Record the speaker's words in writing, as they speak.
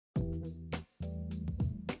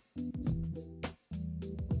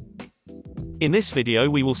In this video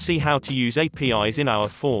we will see how to use APIs in our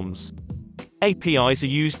forms. APIs are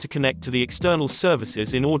used to connect to the external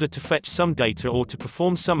services in order to fetch some data or to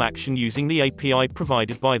perform some action using the API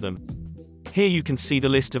provided by them. Here you can see the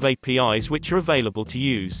list of APIs which are available to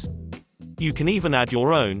use. You can even add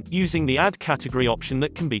your own, using the Add Category option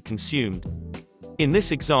that can be consumed. In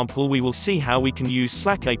this example we will see how we can use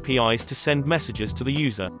Slack APIs to send messages to the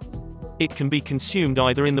user. It can be consumed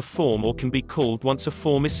either in the form or can be called once a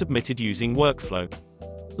form is submitted using workflow.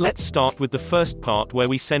 Let's start with the first part where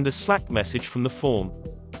we send a Slack message from the form.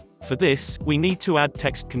 For this, we need to add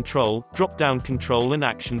text control, drop-down control and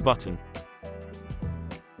action button.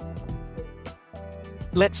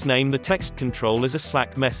 Let's name the text control as a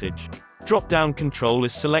Slack message. Drop-down control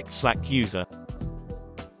as select Slack user.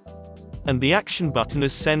 And the action button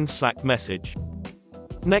as send Slack message.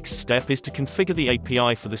 Next step is to configure the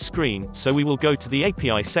API for the screen, so we will go to the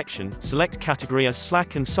API section, select category as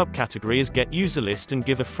Slack and subcategory as get user list and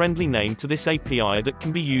give a friendly name to this API that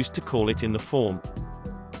can be used to call it in the form.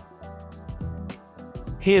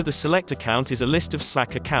 Here the select account is a list of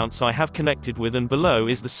Slack accounts I have connected with, and below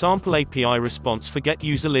is the sample API response for get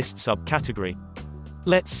user list subcategory.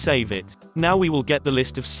 Let's save it. Now we will get the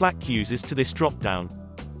list of Slack users to this dropdown.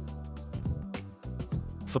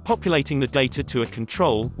 For populating the data to a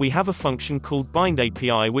control, we have a function called bind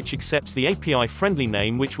API which accepts the API friendly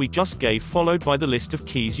name which we just gave, followed by the list of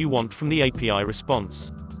keys you want from the API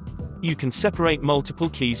response. You can separate multiple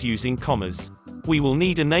keys using commas. We will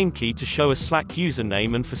need a name key to show a Slack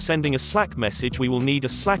username, and for sending a Slack message we will need a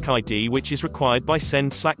Slack ID which is required by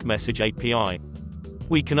send Slack message API.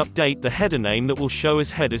 We can update the header name that will show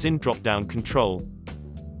as headers in drop-down control.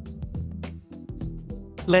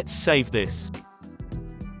 Let's save this.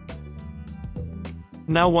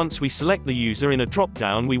 Now once we select the user in a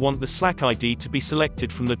dropdown, we want the Slack ID to be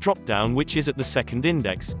selected from the dropdown which is at the second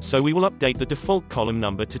index, so we will update the default column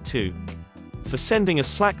number to 2. For sending a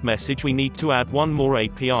Slack message we need to add one more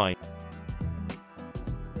API.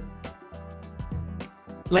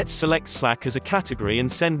 Let's select Slack as a category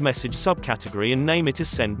and send message subcategory and name it as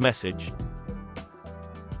send message.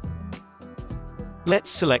 Let's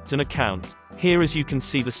select an account. Here as you can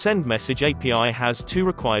see the send message API has two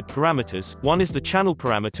required parameters. One is the channel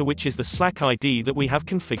parameter which is the Slack ID that we have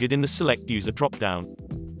configured in the select user dropdown.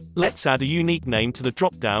 Let's add a unique name to the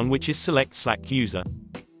dropdown which is select Slack user.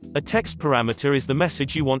 A text parameter is the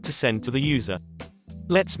message you want to send to the user.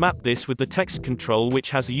 Let's map this with the text control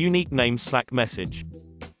which has a unique name Slack message.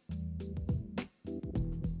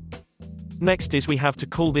 Next is we have to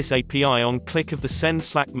call this API on click of the send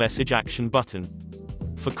Slack message action button.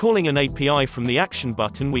 For calling an API from the action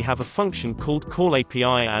button we have a function called call API,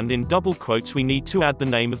 and in double quotes we need to add the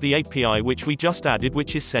name of the API which we just added,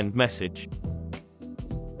 which is send message.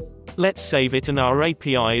 Let's save it and our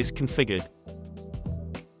API is configured.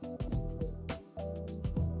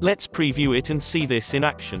 Let's preview it and see this in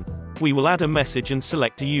action. We will add a message and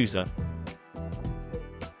select a user.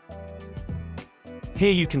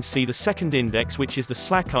 Here you can see the second index which is the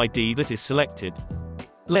Slack ID that is selected.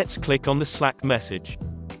 Let's click on the Slack message.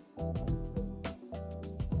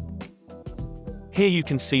 Here you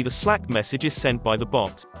can see the Slack message is sent by the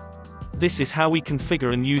bot. This is how we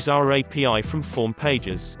configure and use our API from form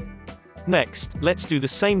pages. Next, let's do the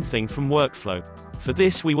same thing from workflow. For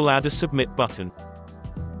this we will add a submit button.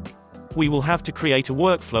 We will have to create a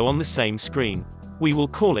workflow on the same screen. We will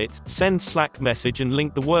call it send Slack message and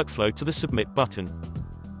link the workflow to the submit button.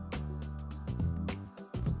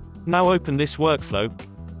 Now open this workflow.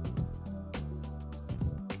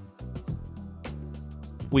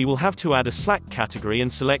 We will have to add a Slack category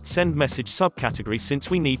and select send message subcategory since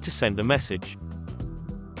we need to send a message.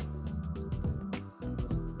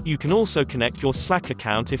 You can also connect your Slack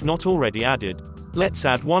account if not already added. Let's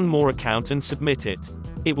add one more account and submit it.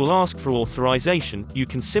 It will ask for authorization. You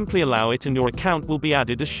can simply allow it and your account will be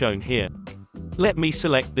added as shown here. Let me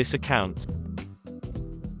select this account.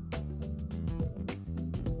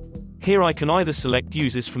 Here I can either select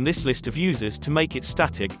users from this list of users to make it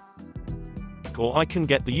static, or I can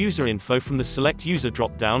get the user info from the select user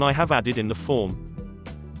dropdown I have added in the form.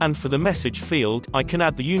 And for the message field, I can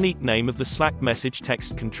add the unique name of the Slack message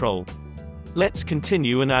text control. Let's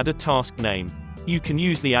continue and add a task name. You can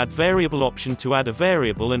use the add variable option to add a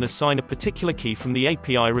variable and assign a particular key from the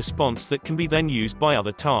API response that can be then used by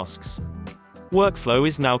other tasks. Workflow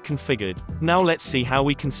is now configured. Now let's see how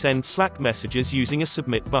we can send Slack messages using a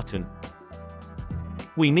submit button.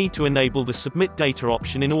 We need to enable the submit data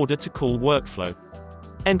option in order to call workflow.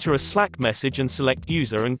 Enter a Slack message and select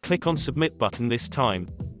user and click on submit button this time.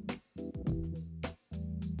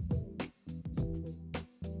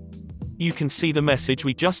 You can see the message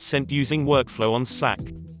we just sent using Workflow on Slack.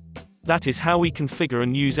 That is how we configure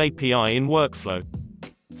and use API in Workflow.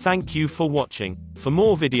 Thank you for watching. For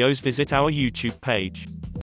more videos, visit our YouTube page.